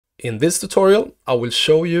In this tutorial, I will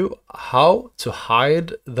show you how to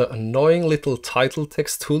hide the annoying little title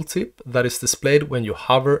text tooltip that is displayed when you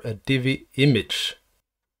hover a Divi image.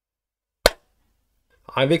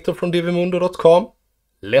 I'm Victor from divimundo.com.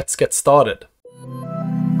 Let's get started.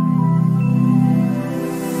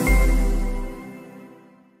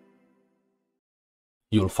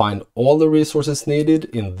 You'll find all the resources needed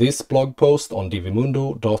in this blog post on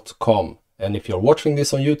divimundo.com. And if you're watching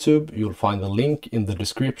this on YouTube, you'll find the link in the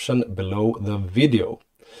description below the video.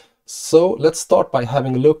 So let's start by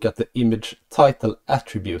having a look at the image title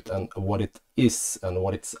attribute and what it is and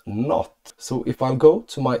what it's not. So if I'll go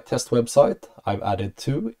to my test website, I've added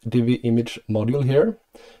two Divi image module here.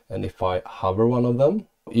 And if I hover one of them,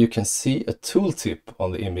 you can see a tooltip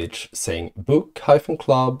on the image saying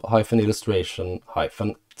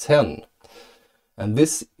book-club-illustration-10. And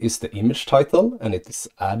this is the image title, and it is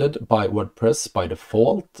added by WordPress by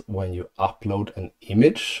default when you upload an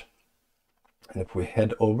image. And if we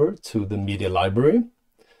head over to the media library,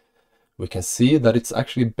 we can see that it's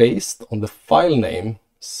actually based on the file name.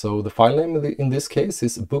 So the file name in this case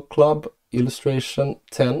is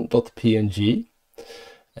book-club-illustration-10.png.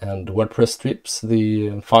 And WordPress strips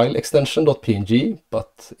the file extension .png,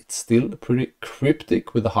 but it's still pretty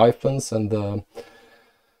cryptic with the hyphens and the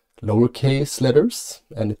lowercase letters,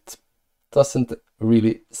 and it doesn't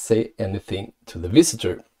really say anything to the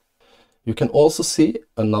visitor. You can also see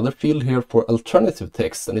another field here for alternative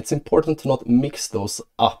text, and it's important to not mix those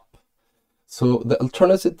up. So the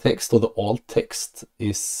alternative text or the alt text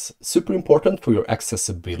is super important for your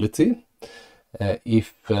accessibility.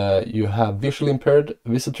 If you have visually impaired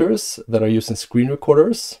visitors that are using screen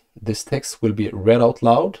recorders, this text will be read out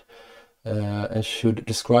loud and should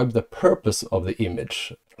describe the purpose of the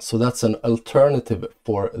image. So that's an alternative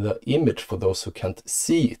for the image for those who can't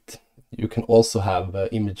see it. You can also have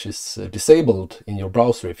images disabled in your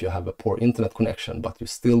browser if you have a poor internet connection, but you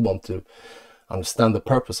still want to understand the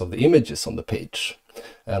purpose of the images on the page.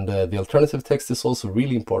 And the alternative text is also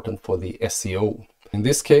really important for the SEO. In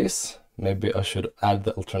this case, maybe I should add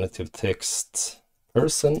the alternative text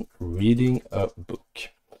person reading a book.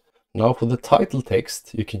 Now for the title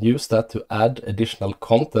text, you can use that to add additional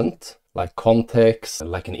content like context,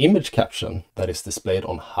 like an image caption that is displayed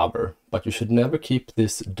on hover. But you should never keep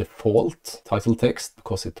this default title text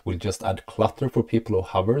because it will just add clutter for people who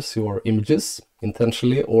hovers your images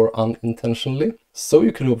intentionally or unintentionally. So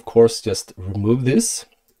you can of course just remove this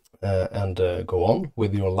and go on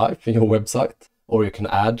with your life in your website. Or you can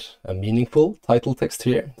add a meaningful title text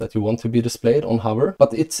here that you want to be displayed on hover.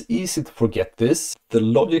 But it's easy to forget this. The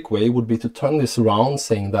logic way would be to turn this around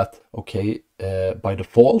saying that, okay, by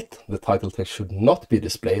default, the title text should not be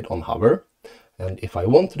displayed on hover. And if I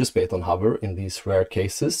want to display it on hover in these rare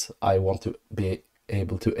cases, I want to be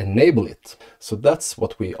able to enable it. So that's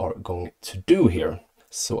what we are going to do here.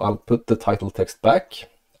 So I'll put the title text back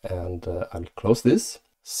and I'll close this.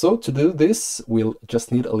 So to do this, we'll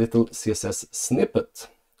just need a little CSS snippet.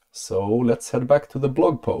 So let's head back to the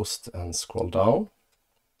blog post and scroll down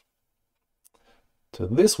to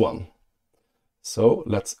this one. So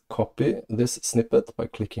let's copy this snippet by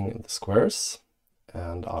clicking the squares,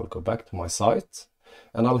 and I'll go back to my site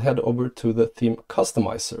and I'll head over to the theme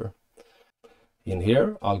customizer. In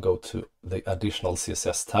here, I'll go to the additional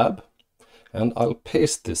CSS tab and I'll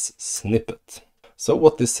paste this snippet. So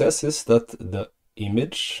what this says is that the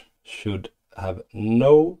image should have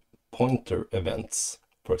no pointer events,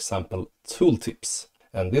 for example tooltips,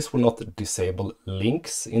 and this will not disable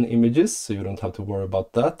links in images, so you don't have to worry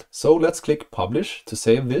about that. So let's click publish to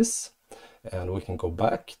save this, and we can go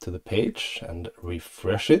back to the page and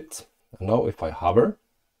refresh it. And now if I hover,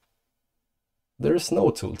 there is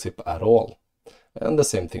no tooltip at all, and the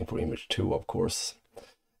same thing for image 2 of course.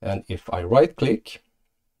 And if I right click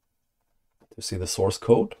to see the source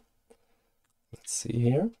code, let's see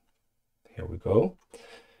here. Here we go.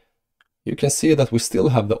 You can see that we still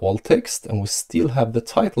have the alt text and we still have the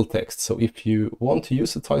title text. So if you want to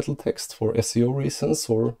use the title text for SEO reasons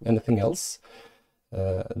or anything else,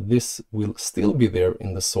 this will still be there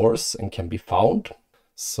in the source and can be found.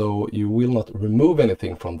 So you will not remove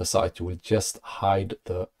anything from the site. You will just hide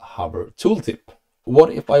the hover tooltip. What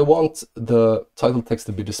if I want the title text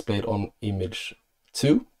to be displayed on image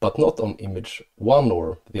 2, but not on image 1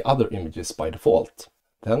 or the other images by default?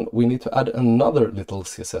 Then we need to add another little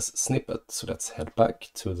CSS snippet. So let's head back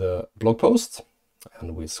to the blog post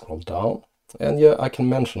and we scroll down. And yeah, I can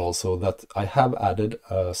mention also that I have added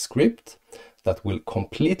a script that will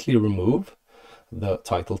completely remove the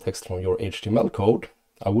title text from your HTML code.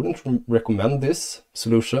 I wouldn't recommend this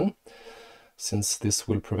solution. since this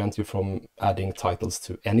will prevent you from adding titles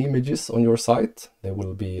to any images on your site. They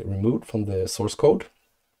will be removed from the source code.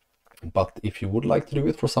 But if you would like to do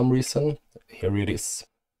it for some reason, here it is.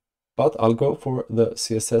 But I'll go for the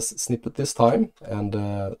CSS snippet this time, and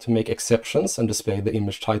to make exceptions and display the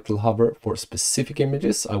image title hover for specific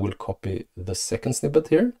images, I will copy the second snippet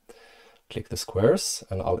here, click the squares,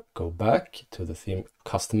 and I'll go back to the theme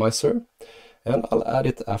customizer, and I'll add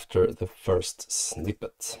it after the first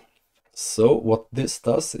snippet. So what this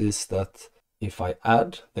does is that if I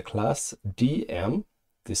add the class DM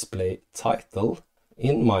display title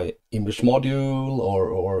in my image module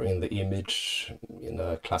or in the image in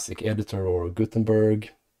a classic editor or Gutenberg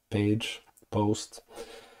page post,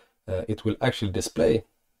 it will actually display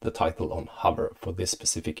the title on hover for this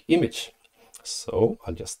specific image. So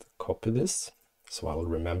I'll just copy this so I'll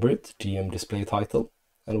remember it, DM display title,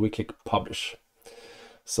 and we click publish.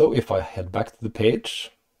 So if I head back to the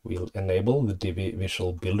page, we'll enable the Divi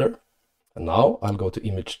visual builder. And now I'll go to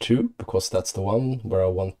image 2 because that's the one where I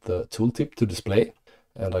want the tooltip to display.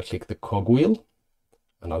 And I click the cogwheel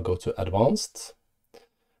and I'll go to advanced.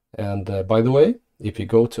 And by the way, if you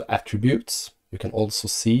go to attributes, you can also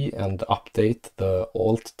see and update the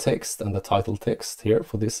alt text and the title text here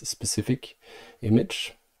for this specific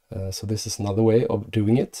image. So this is another way of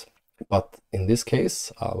doing it. But in this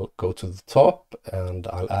case, I'll go to the top and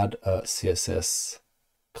I'll add a CSS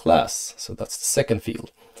class. So that's the second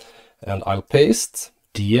field. And I'll paste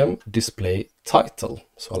DM display title.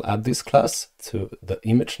 So I'll add this class to the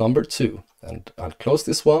image number 2, and I'll close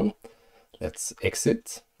this one. Let's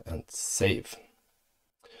exit and save.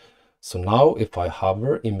 So now if I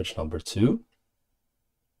hover image number 2,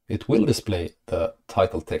 it will display the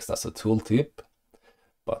title text as a tooltip.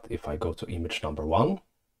 But if I go to image number 1,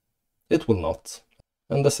 it will not.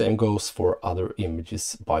 And the same goes for other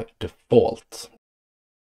images by default.